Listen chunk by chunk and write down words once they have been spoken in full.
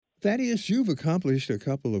Thaddeus, you've accomplished a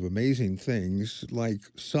couple of amazing things, like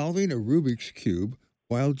solving a Rubik's Cube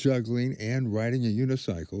while juggling and riding a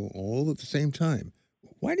unicycle all at the same time.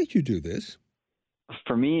 Why did you do this?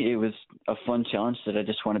 For me, it was a fun challenge that I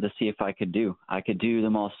just wanted to see if I could do. I could do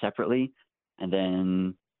them all separately and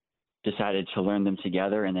then decided to learn them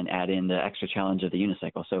together and then add in the extra challenge of the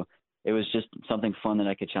unicycle. So it was just something fun that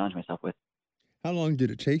I could challenge myself with. How long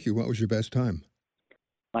did it take you? What was your best time?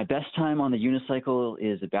 My best time on the unicycle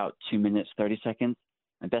is about 2 minutes, 30 seconds.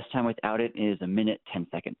 My best time without it is a minute, 10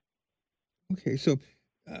 seconds. Okay, so,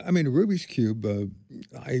 I mean, a Rubik's Cube,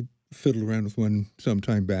 I fiddled around with one some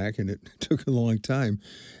time back and it took a long time.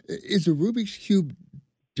 Is a Rubik's Cube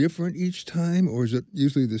different each time, or is it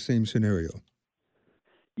usually the same scenario?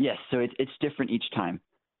 Yes, so it's different each time.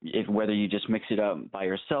 If whether you just mix it up by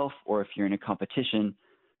yourself or if you're in a competition,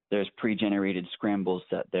 there's pre-generated scrambles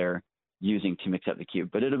that they're using to mix up the cube,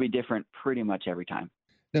 but it'll be different pretty much every time.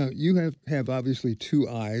 Now, you have obviously two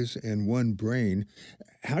eyes and one brain.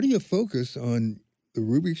 How do you focus on the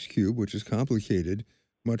Rubik's Cube, which is complicated,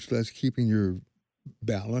 much less keeping your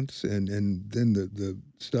balance and then the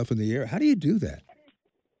stuff in the air? How do you do that?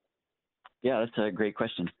 Yeah, that's a great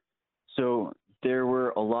question. So there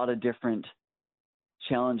were a lot of different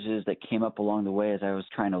challenges that came up along the way as I was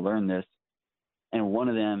trying to learn this. And one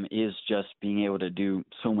of them is just being able to do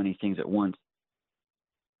so many things at once.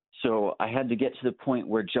 So I had to get to the point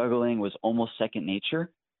where juggling was almost second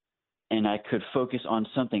nature and I could focus on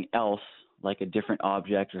something else, like a different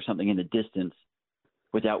object or something in the distance,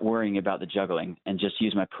 without worrying about the juggling and just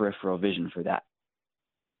use my peripheral vision for that.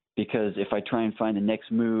 Because if I try and find the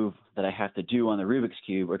next move that I have to do on the Rubik's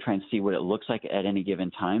Cube or try and see what it looks like at any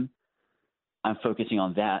given time, I'm focusing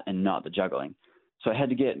on that and not the juggling. So I had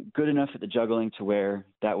to get good enough at the juggling to where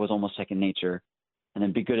that was almost second nature, and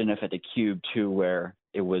then be good enough at the cube too, where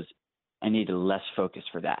it was I needed less focus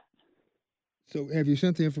for that. So, have you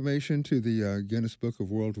sent the information to the Guinness Book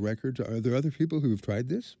of World Records? Are there other people who have tried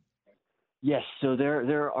this? Yes, so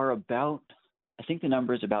there are about I think the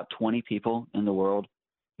number is about 20 people in the world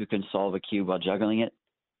who can solve a cube while juggling it.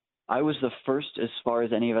 I was the first, as far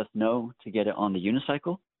as any of us know, to get it on the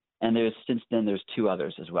unicycle, and there's since then there's two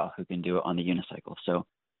others as well who can do it on the unicycle. So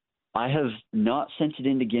I have not sent it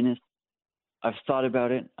into Guinness. I've thought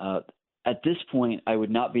about it. At this point, I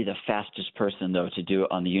would not be the fastest person, though, to do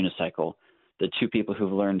it on the unicycle. The two people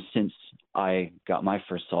who've learned since I got my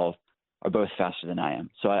first solve are both faster than I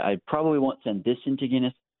am. So I probably won't send this into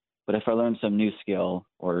Guinness, but if I learn some new skill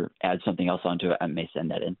or add something else onto it, I may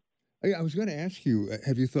send that in. I was going to ask you,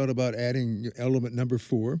 have you thought about adding element number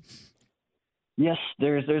four? Yes,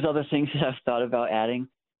 there's other things that I've thought about adding.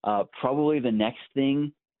 Probably the next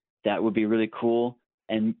thing that would be really cool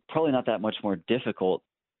and probably not that much more difficult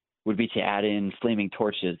would be to add in flaming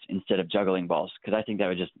torches instead of juggling balls, because I think that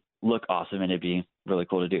would just look awesome and it'd be really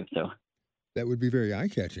cool to do. So That would be very eye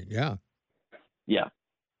catching. Yeah. yeah,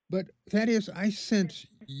 But Thaddeus, I sense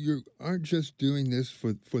you aren't just doing this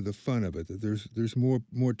for the fun of it. That there's more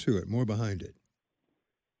to it, more behind it.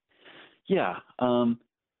 yeah.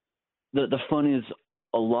 The fun is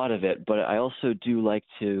a lot of it, but I also do like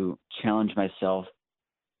to challenge myself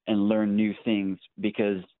and learn new things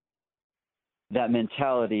because that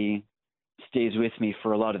mentality stays with me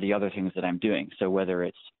for a lot of the other things that I'm doing. So whether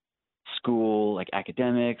it's school, like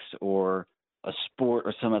academics, or a sport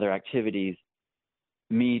or some other activities,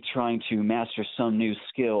 me trying to master some new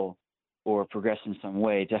skill or progress in some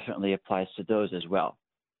way definitely applies to those as well.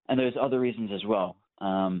 And there's other reasons as well.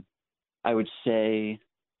 I would say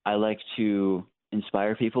I like to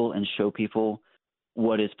inspire people and show people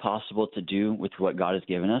what is possible to do with what God has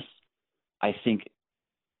given us. I think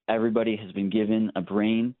everybody has been given a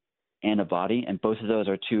brain and a body, and both of those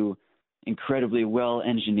are two incredibly well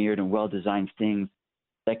engineered and well designed things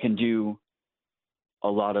that can do a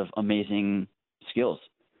lot of amazing skills.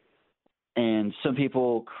 And some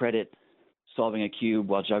people credit solving a cube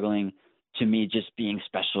while juggling to me just being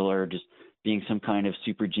special or just being some kind of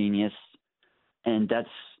super genius. And that's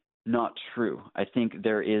not true. I think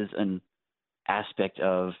there is an aspect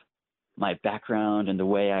of my background and the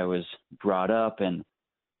way I was brought up and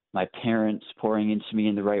my parents pouring into me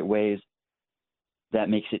in the right ways that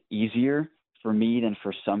makes it easier for me than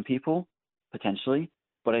for some people, potentially.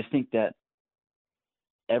 But I think that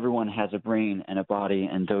everyone has a brain and a body,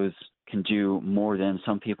 and those can do more than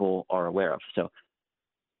some people are aware of. So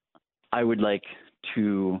I would like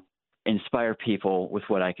to inspire people with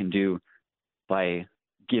what I can do by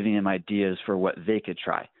giving them ideas for what they could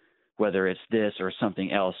try, whether it's this or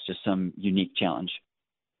something else, just some unique challenge.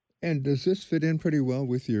 And does this fit in pretty well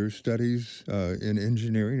with your studies in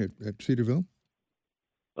engineering at Cedarville?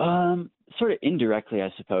 Sort of indirectly,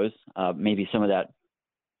 I suppose. Maybe some of that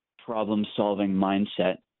problem-solving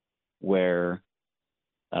mindset where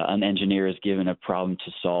an engineer is given a problem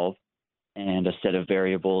to solve and a set of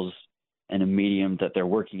variables and a medium that they're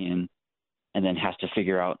working in, and then has to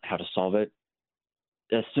figure out how to solve it.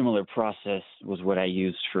 A similar process was what I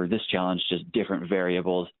used for this challenge, just different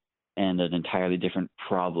variables and an entirely different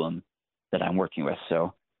problem that I'm working with.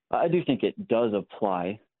 So I do think it does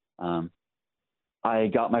apply. I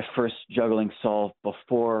got my first juggling solved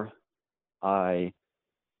before I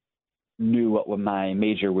knew what my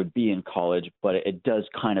major would be in college, but it does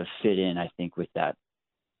kind of fit in, I think, with that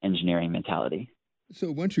engineering mentality.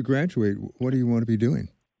 So once you graduate, what do you want to be doing?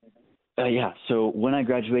 Yeah, so when I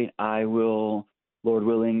graduate, I will, Lord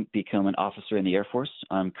willing, become an officer in the Air Force.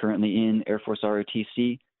 I'm currently in Air Force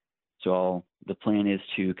ROTC, so the plan is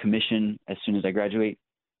to commission as soon as I graduate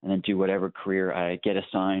and then do whatever career I get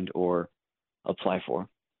assigned or apply for.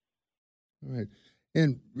 All right.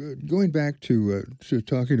 And going back to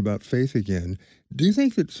talking about faith again, do you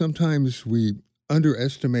think that sometimes we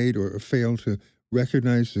underestimate or fail to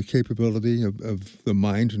recognize the capability of the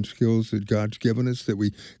minds and skills that God's given us, that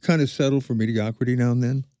we kind of settle for mediocrity now and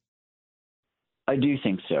then? I do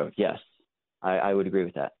think so, yes. I would agree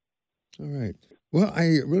with that. All right. Well,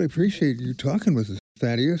 I really appreciate you talking with us,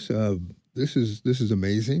 Thaddeus. This is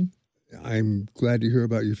amazing. I'm glad to hear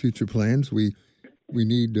about your future plans. We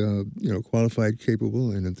need qualified,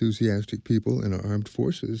 capable, and enthusiastic people in our armed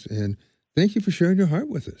forces. And thank you for sharing your heart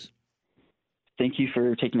with us. Thank you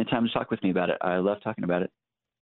for taking the time to talk with me about it. I love talking about it.